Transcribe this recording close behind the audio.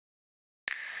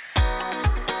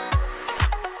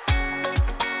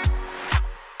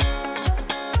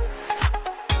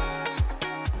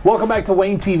Welcome back to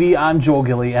Wayne TV. I'm Joel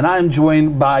Gilly, and I'm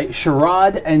joined by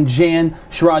Sherrod and Jan.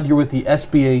 Sherrod, you're with the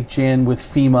SBA, Jan with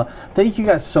FEMA. Thank you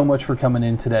guys so much for coming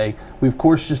in today. We, of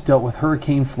course, just dealt with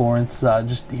Hurricane Florence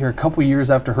just here a couple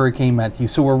years after Hurricane Matthew,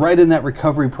 so we're right in that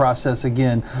recovery process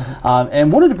again.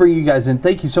 And wanted to bring you guys in.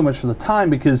 Thank you so much for the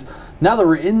time, because now that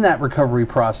we're in that recovery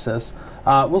process,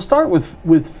 we'll start with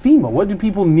FEMA. What do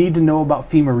people need to know about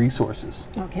FEMA resources?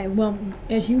 Okay, well,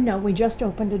 as you know, we just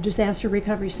opened a disaster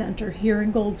recovery center here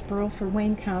in Goldsboro for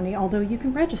Wayne County, although you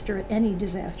can register at any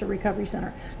disaster recovery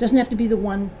center. It doesn't have to be the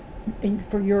one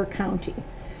for your county.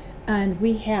 And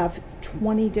we have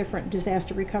 20 different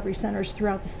disaster recovery centers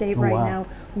throughout the state right now.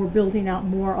 We're building out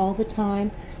more all the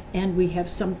time. And we have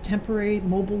some temporary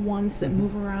mobile ones that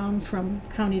move around from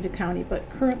county to county. But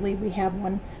currently we have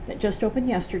one that just opened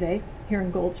yesterday here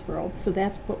in Goldsboro. So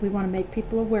that's what we want to make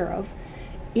people aware of.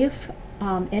 If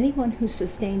anyone who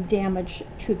sustained damage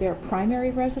to their primary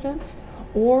residence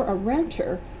or a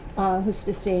renter who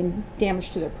sustained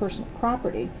damage to their personal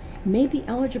property may be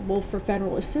eligible for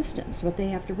federal assistance, but they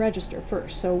have to register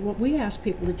first. So what we ask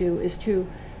people to do is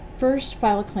to first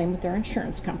file a claim with their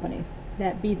insurance company.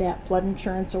 That flood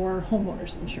insurance or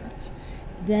homeowners insurance.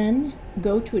 Then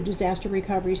go to a disaster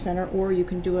recovery center, or you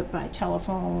can do it by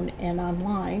telephone and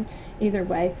online, either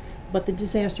way. But the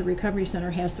disaster recovery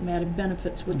center has some added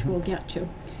benefits, which we'll get to,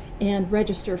 and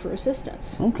register for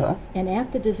assistance. Okay. And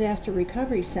at the disaster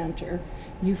recovery center,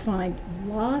 you find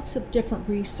lots of different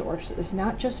resources,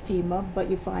 not just FEMA, but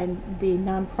you find the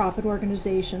nonprofit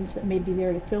organizations that may be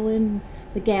there to fill in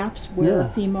the gaps where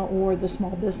FEMA or the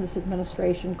Small Business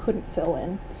Administration couldn't fill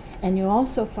in. And you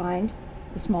also find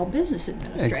the Small Business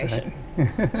Administration.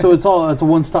 Exactly. So it's a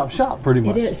one-stop shop, pretty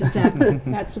much. It is, exactly.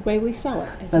 That's the way we sell it.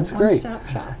 It's a one-stop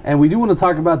shop. And we do want to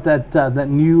talk about that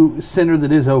new center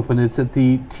that is open. It's at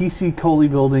the T.C. Coley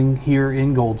building here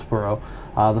in Goldsboro,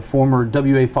 the former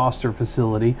W.A. Foster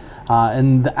facility.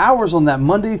 And the hours on that,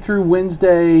 Monday through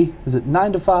Wednesday, is it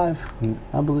 9 to 5?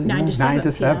 I believe 9 to 7. 9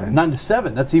 to 7. Yeah. 9 to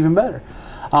 7. That's even better.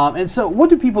 And so, what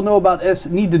do people know about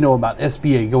need to know about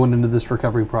SBA going into this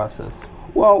recovery process?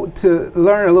 Well, to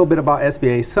learn a little bit about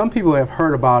SBA, some people have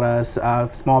heard about us,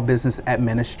 Small Business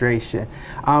Administration.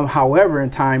 However, in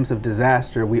times of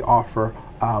disaster, we offer,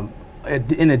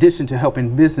 in addition to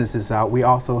helping businesses out, we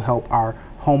also help our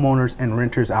homeowners and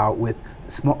renters out with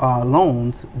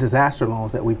loans, disaster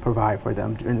loans that we provide for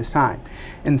them during this time.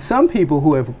 And some people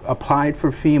who have applied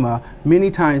for FEMA many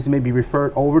times may be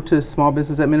referred over to Small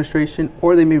Business Administration,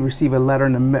 or they may receive a letter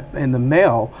in the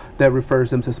mail that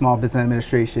refers them to Small Business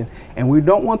Administration. And we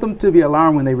don't want them to be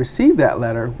alarmed when they receive that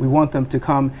letter. We want them to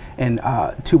come and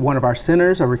to one of our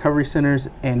centers, our recovery centers,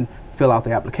 and fill out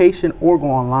the application, or go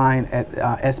online at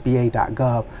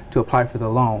sba.gov to apply for the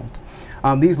loans.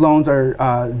 These loans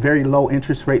are very low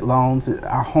interest rate loans.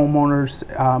 Our homeowners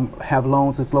have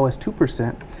loans as low as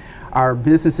 2%. Our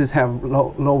businesses have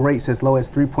low rates as low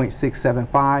as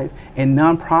 3.675. And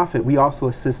nonprofit, we also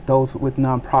assist those with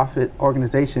nonprofit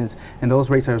organizations, and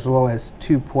those rates are as low as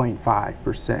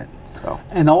 2.5%. So.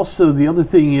 And also the other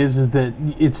thing is that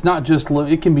it's not just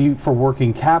it can be for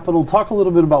working capital. Talk a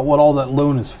little bit about what all that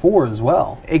loan is for as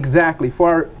well. Exactly.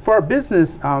 For our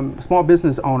business, small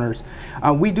business owners,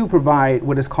 we do provide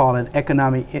what is called an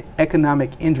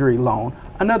economic injury loan.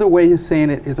 Another way of saying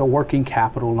it is a working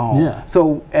capital loan. Yeah.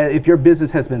 So if your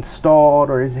business has been stalled,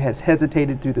 or it has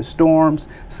hesitated through the storms,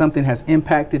 something has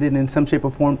impacted it in some shape or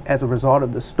form as a result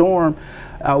of the storm,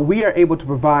 we are able to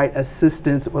provide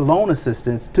assistance, loan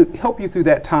assistance, to help you through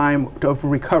that time of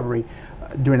recovery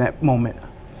during that moment.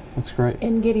 That's great.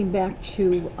 And getting back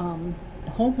to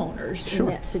homeowners in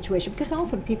that situation, because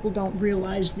often people don't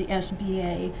realize the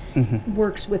SBA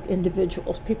works with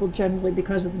individuals. People generally,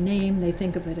 because of the name, they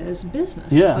think of it as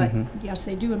business. Yeah. But yes,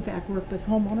 they do in fact work with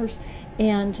homeowners.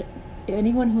 And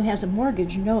anyone who has a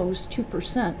mortgage knows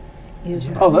 2% is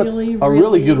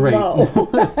really good rate. Low.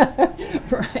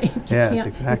 Right. Yes,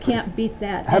 exactly. You can't beat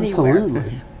that Absolutely.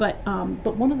 anywhere.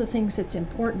 But one of the things that's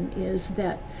important is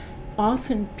that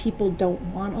often people don't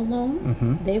want a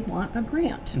loan, they want a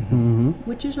grant,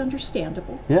 which is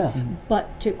understandable. Yeah.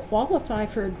 But to qualify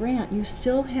for a grant, you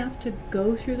still have to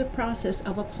go through the process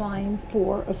of applying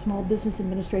for a Small Business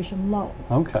Administration loan.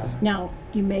 Okay. Now,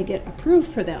 you may get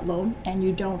approved for that loan and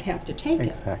you don't have to take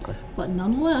it. But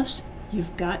nonetheless,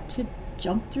 you've got to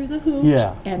jump through the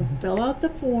hoops and fill out the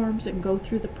forms and go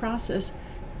through the process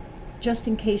just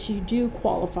in case you do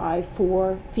qualify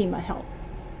for FEMA help.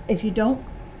 If you don't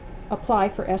apply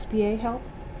for SBA help,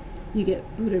 you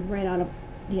get booted right out of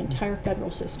the entire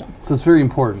federal system. So it's very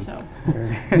important. So,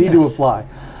 Need to apply.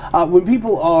 When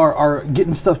people are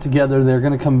getting stuff together, they're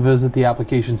going to come visit the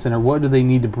application center. What do they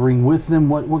need to bring with them?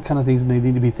 What kind of things do they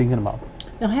need to be thinking about?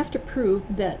 They'll have to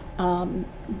prove that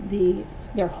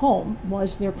their home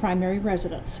was their primary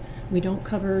residence. We don't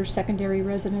cover secondary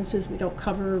residences. We don't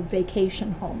cover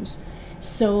vacation homes.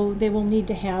 So they will need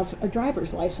to have a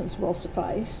driver's license will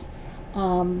suffice.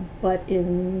 But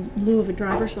in lieu of a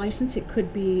driver's license, it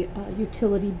could be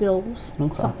utility bills,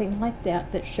 something like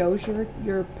that, that shows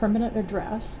your permanent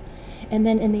address. And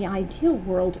then in the ideal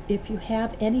world, if you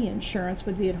have any insurance,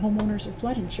 would be it homeowners or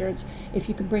flood insurance, if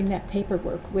you can bring that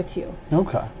paperwork with you.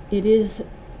 Okay. It is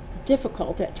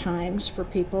difficult at times for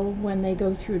people when they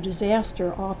go through a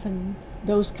disaster. Often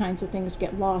those kinds of things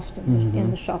get lost in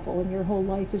the shuffle, and your whole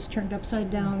life is turned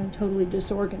upside down and totally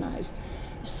disorganized.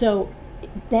 So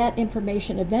that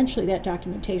information, eventually that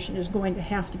documentation is going to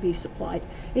have to be supplied.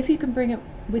 If you can bring it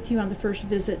with you on the first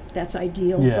visit, that's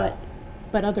ideal, Yeah.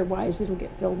 but otherwise it'll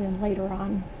get filled in later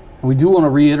on. We do want to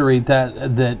reiterate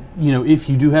that if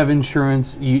you do have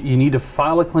insurance, you need to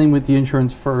file a claim with the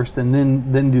insurance first and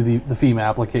then do the FEMA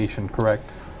application, correct?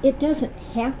 It doesn't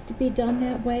have to be done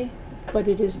that way, but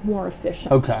it is more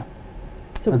efficient. Okay.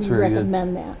 So That's we very good.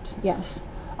 recommend that, yes.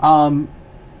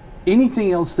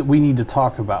 Anything else that we need to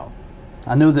talk about?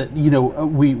 I know that,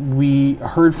 we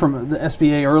heard from the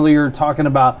SBA earlier talking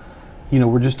about,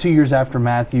 we're just 2 years after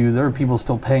Matthew. There are people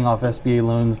still paying off SBA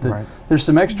loans. There's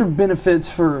some extra benefits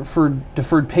for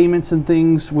deferred payments and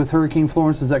things with Hurricane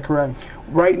Florence. Is that correct?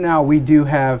 Right now, we do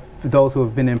have, for those who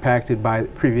have been impacted by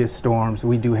previous storms,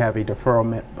 we do have a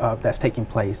deferment that's taking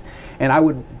place. And I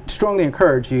would strongly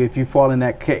encourage you, if you fall in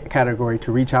that category,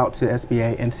 to reach out to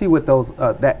SBA and see what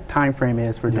that time frame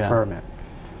is for deferment.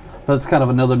 That's kind of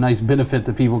another nice benefit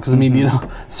to people, because I mean,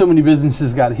 so many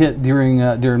businesses got hit during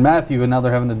Matthew, and now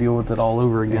they're having to deal with it all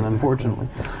over again, unfortunately.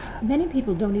 Many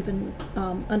people don't even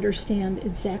understand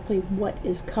exactly what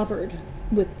is covered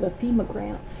with the FEMA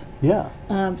grants. Yeah.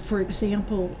 For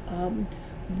example,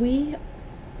 we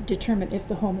determine if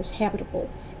the home is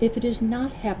habitable. If it is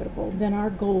not habitable, then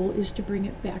our goal is to bring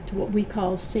it back to what we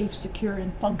call safe, secure,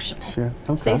 and functional. Sure.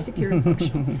 Okay. Safe, secure, and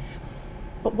functional.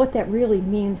 But what that really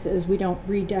means is we don't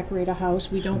redecorate a house,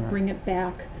 we don't bring it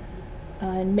back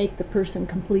and make the person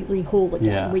completely whole again.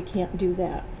 Yeah. We can't do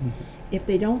that. If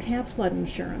they don't have flood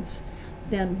insurance,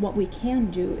 then what we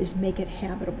can do is make it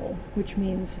habitable, which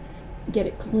means get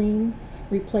it clean,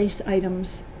 replace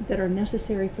items that are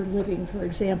necessary for living. For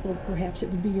example, perhaps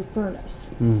it would be your furnace,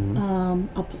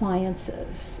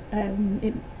 appliances,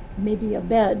 it may be a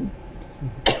bed,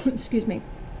 excuse me.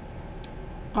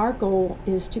 Our goal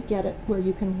is to get it where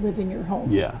you can live in your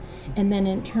home. Yeah. And then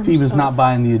in terms FEMA's of... not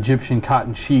buying the Egyptian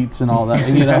cotton sheets and all that,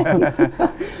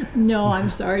 No, I'm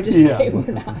sorry to say we're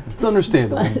not. It's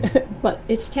understandable. But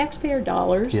it's taxpayer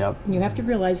dollars. Yep. And you have to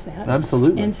realize that.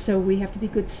 Absolutely. And so we have to be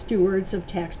good stewards of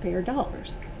taxpayer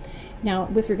dollars. Now,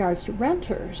 with regards to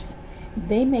renters,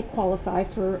 they may qualify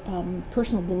for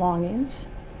personal belongings,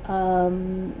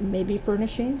 maybe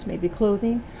furnishings, maybe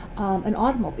clothing, an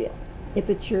automobile. If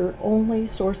it's your only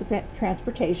source of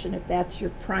transportation, if that's your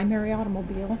primary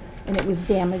automobile and it was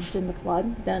damaged in the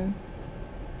flood, then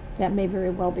that may very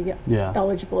well be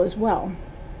eligible as well.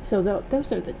 So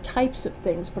those are the types of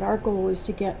things, but our goal is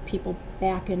to get people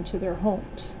back into their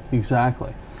homes.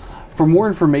 Exactly. For more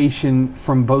information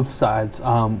from both sides,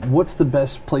 what's the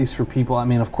best place for people? I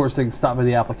mean, of course, they can stop by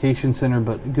the application center,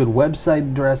 but good website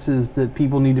addresses that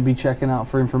people need to be checking out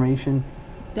for information?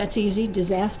 That's easy,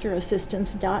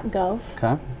 disasterassistance.gov.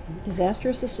 Okay.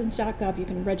 Disasterassistance.gov, you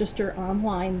can register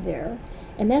online there.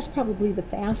 And that's probably the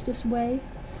fastest way,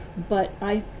 but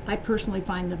I personally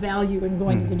find the value in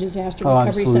going to the Disaster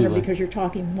Recovery Center because you're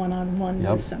talking one-on-one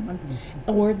with someone.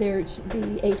 Or there's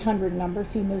the 800 number,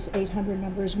 FEMA's 800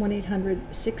 number is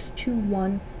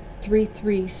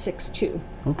 1-800-621-3362.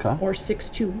 Okay. Or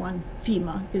 621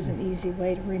 FEMA is an easy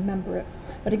way to remember it.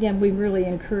 But again, we really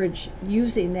encourage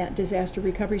using that Disaster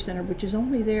Recovery Center, which is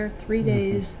only there 3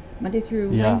 days, Monday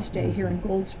through Wednesday here in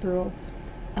Goldsboro,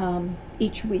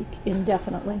 each week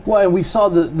indefinitely. Well, and we saw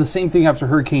the same thing after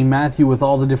Hurricane Matthew with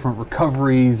all the different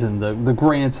recoveries and the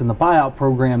grants and the buyout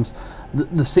programs.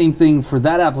 The same thing for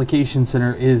that application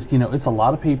center is, it's a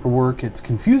lot of paperwork. It's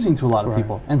confusing to a lot of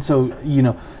people. And so,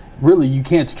 really, you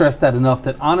can't stress that enough,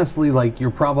 that honestly, you're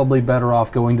probably better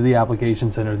off going to the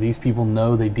application center. These people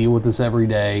know, they deal with this every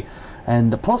day.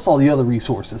 And plus all the other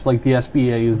resources, like the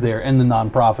SBA is there and the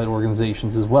nonprofit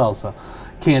organizations as well. So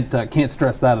can't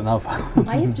stress that enough.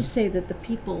 I have to say that the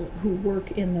people who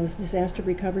work in those disaster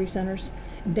recovery centers,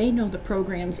 they know the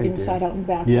programs inside out and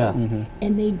backwards.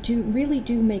 And they really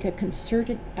do make a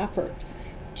concerted effort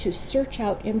to search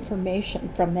out information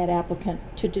from that applicant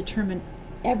to determine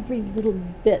every little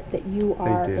bit that you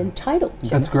are do. entitled to.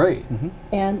 That's great.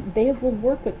 And they will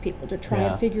work with people to try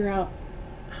Yeah. and figure out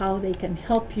how they can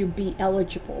help you be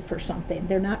eligible for something.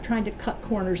 They're not trying to cut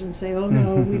corners and say, oh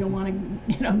no, we don't want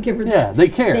to, give her Yeah, they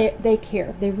care. They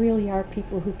care. They really are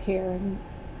people who care, and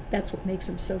that's what makes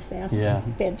them so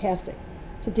fantastic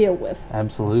to deal with.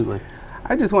 Absolutely.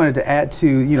 I just wanted to add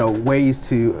to,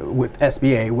 ways with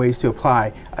SBA, ways to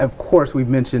apply. Of course, we've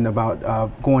mentioned about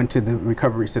going to the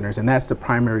recovery centers, and that's the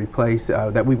primary place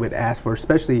that we would ask for,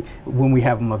 especially when we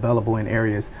have them available in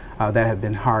areas that have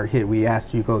been hard hit. We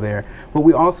ask you to go there. But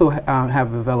we also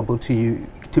have available to you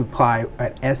to apply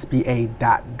at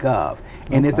SBA.gov.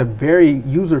 And it's a very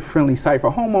user-friendly site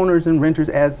for homeowners and renters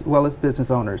as well as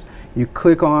business owners. You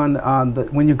click on,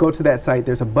 when you go to that site,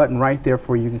 there's a button right there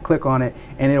for you. You can click on it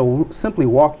and it'll simply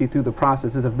walk you through the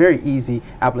process. It's a very easy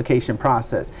application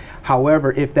process.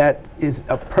 However, if that is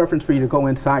a preference for you to go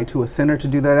inside to a center to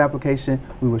do that application,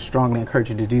 we would strongly encourage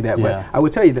you to do that. Yeah. But I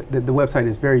would tell you that the website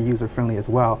is very user-friendly as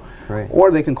well. Great.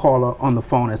 Or they can call on the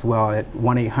phone as well at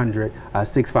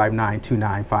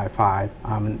 1-800-659-2955.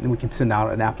 And we can send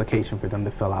out an application for them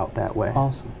to fill out that way.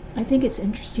 Awesome. I think it's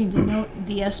interesting to note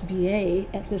the SBA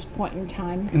at this point in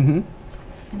time,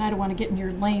 and I don't want to get in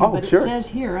your lane, but sure. it says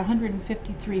here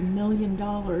 $153 million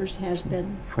has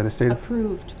been For the state of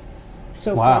approved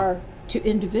so Wow. far to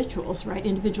individuals, right?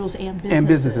 Individuals and businesses. and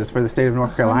businesses for the state of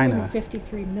North Carolina.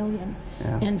 $153 million.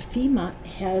 Yeah. And FEMA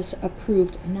has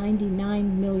approved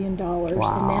 $99 million, Wow.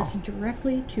 and that's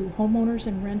directly to homeowners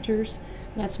and renters.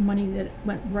 That's money that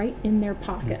went right in their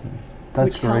pocket.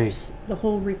 That's which great. helps the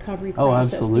whole recovery Oh,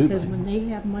 process. absolutely. Because when they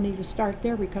have money to start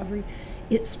their recovery,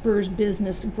 it spurs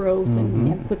business growth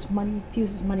and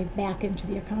fuses money back into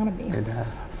the economy. It does.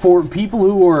 For people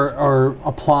who are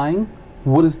applying,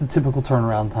 what is the typical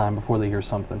turnaround time before they hear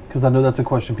something? Because I know that's a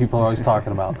question people are always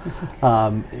talking about,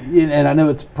 and I know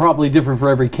it's probably different for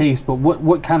every case. But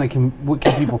what can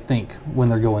people think when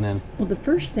they're going in? Well, the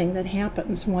first thing that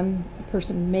happens when a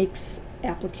person makes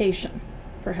application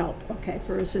for help,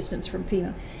 for assistance from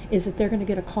FEMA, is that they're going to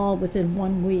get a call within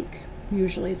 1 week.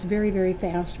 Usually, it's very, very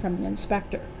fast from the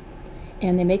inspector.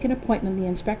 And they make an appointment, the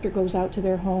inspector goes out to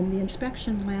their home. The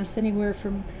inspection lasts anywhere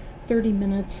from 30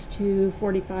 minutes to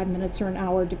 45 minutes or an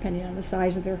hour, depending on the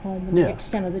size of their home and the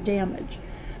extent of the damage.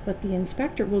 But the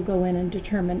inspector will go in and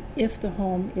determine if the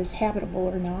home is habitable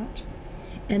or not.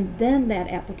 And then that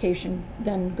application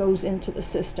then goes into the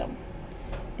system.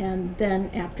 And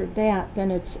then after that, then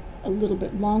it's a little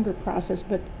bit longer process,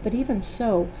 but even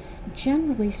so,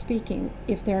 generally speaking,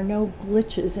 if there are no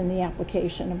glitches in the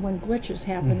application, and when glitches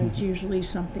happen, it's usually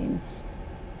something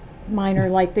minor,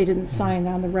 like they didn't sign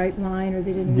on the right line, or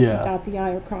they didn't dot the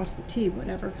I or cross the T,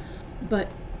 whatever. But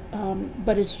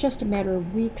it's just a matter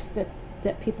of weeks that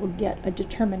people get a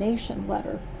determination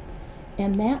letter,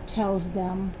 and that tells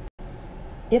them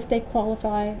if they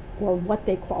qualify or what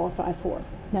they qualify for.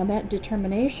 Now, that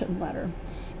determination letter,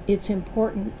 it's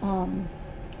important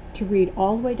to read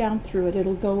all the way down through it.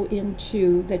 It'll go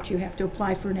into that you have to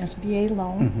apply for an SBA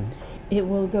loan. It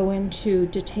will go into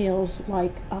details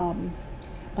like an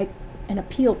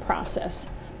appeal process.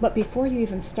 But before you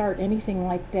even start anything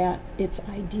like that, it's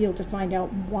ideal to find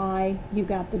out why you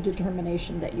got the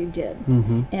determination that you did.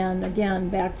 And again,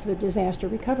 back to the Disaster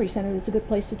Recovery Center, that's a good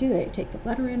place to do that. You take the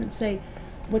letter in and say,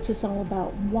 what's this all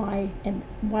about? Why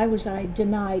was I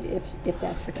denied if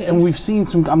that's the case? And we've seen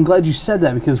some. I'm glad you said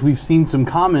that, because we've seen some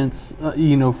comments,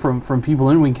 from people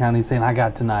in Wayne County saying, "I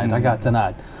got denied. I got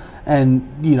denied," and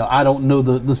I don't know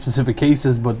the specific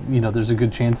cases, but there's a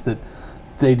good chance that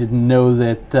they didn't know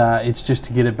that it's just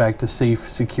to get it back to safe,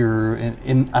 secure,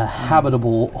 in a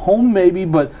habitable home, maybe.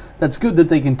 But that's good that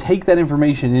they can take that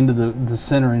information into the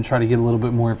center and try to get a little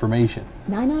bit more information.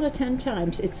 9 out of 10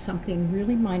 times, it's something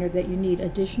really minor that you need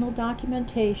additional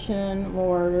documentation,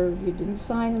 or you didn't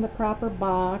sign in the proper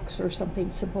box, or something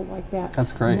simple like that.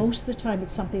 That's great. Most of the time,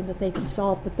 it's something that they can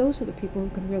solve, but those are the people who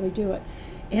can really do it.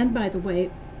 And by the way,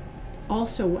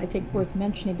 also, I think worth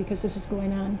mentioning, because this is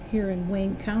going on here in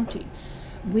Wayne County,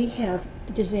 we have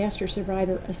disaster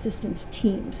survivor assistance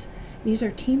teams. These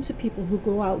are teams of people who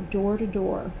go out door to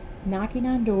door, knocking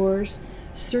on doors,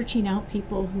 searching out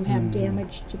people who have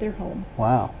damage to their home.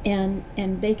 Wow. And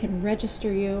they can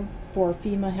register you for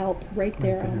FEMA help right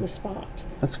there on the spot.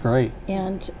 That's great.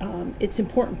 And it's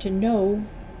important to know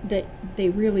that they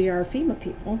really are FEMA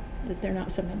people, that they're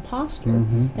not some imposter,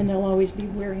 and they'll always be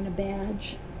wearing a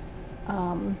badge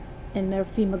and their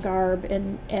FEMA garb,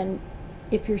 and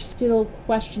if you're still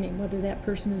questioning whether that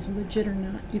person is legit or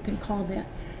not, you can call that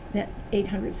that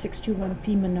 800-621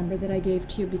 FEMA number that I gave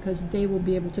to you, because they will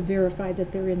be able to verify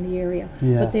that they're in the area.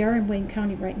 Yeah. But they are in Wayne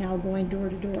County right now, going door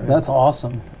to door. That's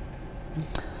awesome.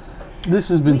 This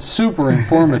has been super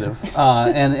informative,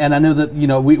 and I know that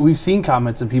we've seen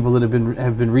comments of people that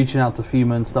have been reaching out to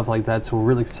FEMA and stuff like that. So we're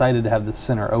really excited to have this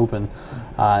center open,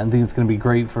 and think it's going to be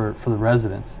great for the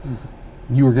residents.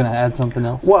 You were going to add something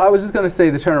else? Well, I was just going to say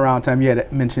the turnaround time. You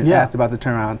had mentioned, asked about the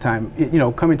turnaround time.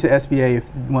 Coming to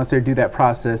SBA, once they do that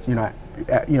process,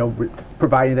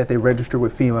 providing that they register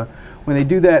with FEMA, when they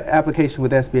do that application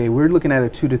with SBA, we're looking at a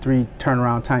 2 to 3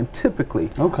 turnaround time typically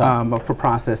for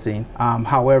processing.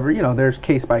 However, there's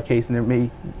case by case, and there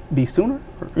may be sooner,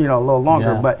 a little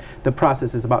longer, but the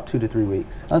process is about 2 to 3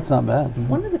 weeks. That's not bad.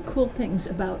 One of the cool things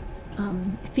about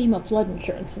FEMA flood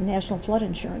insurance, the National Flood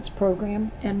Insurance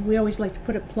Program, and we always like to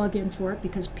put a plug in for it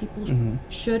because people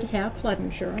should have flood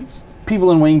insurance.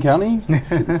 People in Wayne County?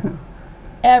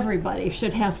 Everybody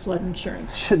should have flood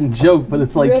insurance. Shouldn't joke, but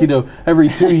it's like, every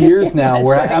 2 years now.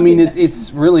 Where right. I mean,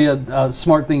 it's really a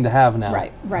smart thing to have now.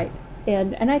 Right.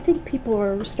 And I think people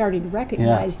are starting to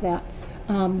recognize that.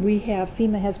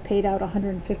 FEMA has paid out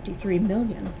 $153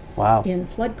 million in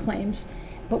flood claims.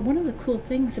 But one of the cool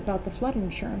things about the flood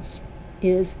insurance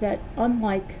is that,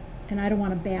 unlike, and I don't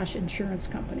want to bash insurance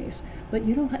companies, but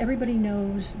everybody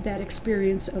knows that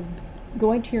experience of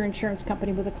going to your insurance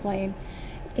company with a claim,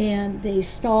 and they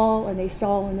stall and they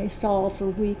stall and they stall for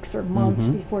weeks or months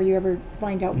before you ever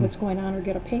find out what's going on or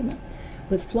get a payment.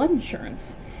 With flood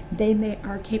insurance, they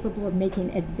are capable of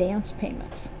making advance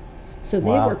payments. So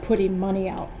they were putting money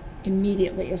out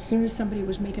immediately. As soon as somebody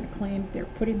was making a claim, they're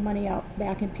putting money out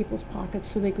back in people's pockets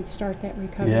so they could start that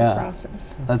recovery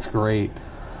process. That's great.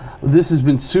 This has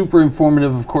been super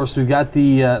informative. Of course, we've got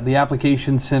the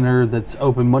application center that's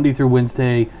open Monday through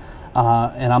Wednesday.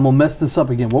 And I'm going to mess this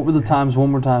up again. What were the times one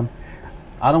more time?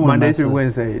 I don't want to Monday through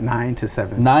Wednesday, 9 to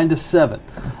 7. 9 to 7.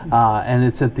 And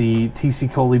it's at the T.C.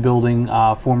 Coley building,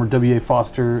 former W.A.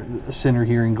 Foster Center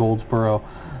here in Goldsboro.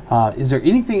 Is there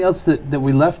anything else that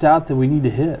we left out that we need to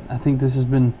hit? I think this has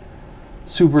been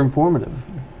super informative.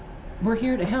 We're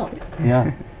here to help.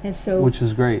 Yeah. And so, which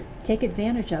is great. Take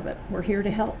advantage of it. We're here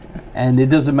to help. And it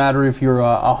doesn't matter if you're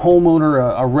a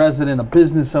homeowner, a resident, a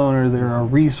business owner, there are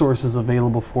resources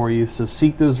available for you. So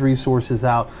seek those resources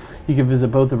out. You can visit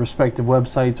both the respective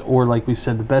websites, or like we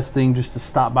said, the best thing, just to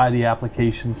stop by the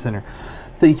application center.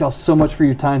 Thank y'all so much for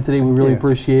your time today. We really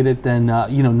appreciate it. And,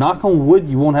 knock on wood,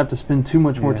 you won't have to spend too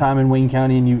much more time in Wayne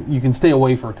County, and you can stay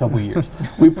away for a couple years.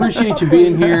 We appreciate you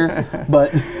being here,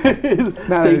 but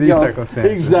not under these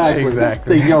circumstances.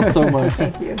 Exactly. Thank y'all so much.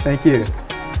 Thank you. Thank you.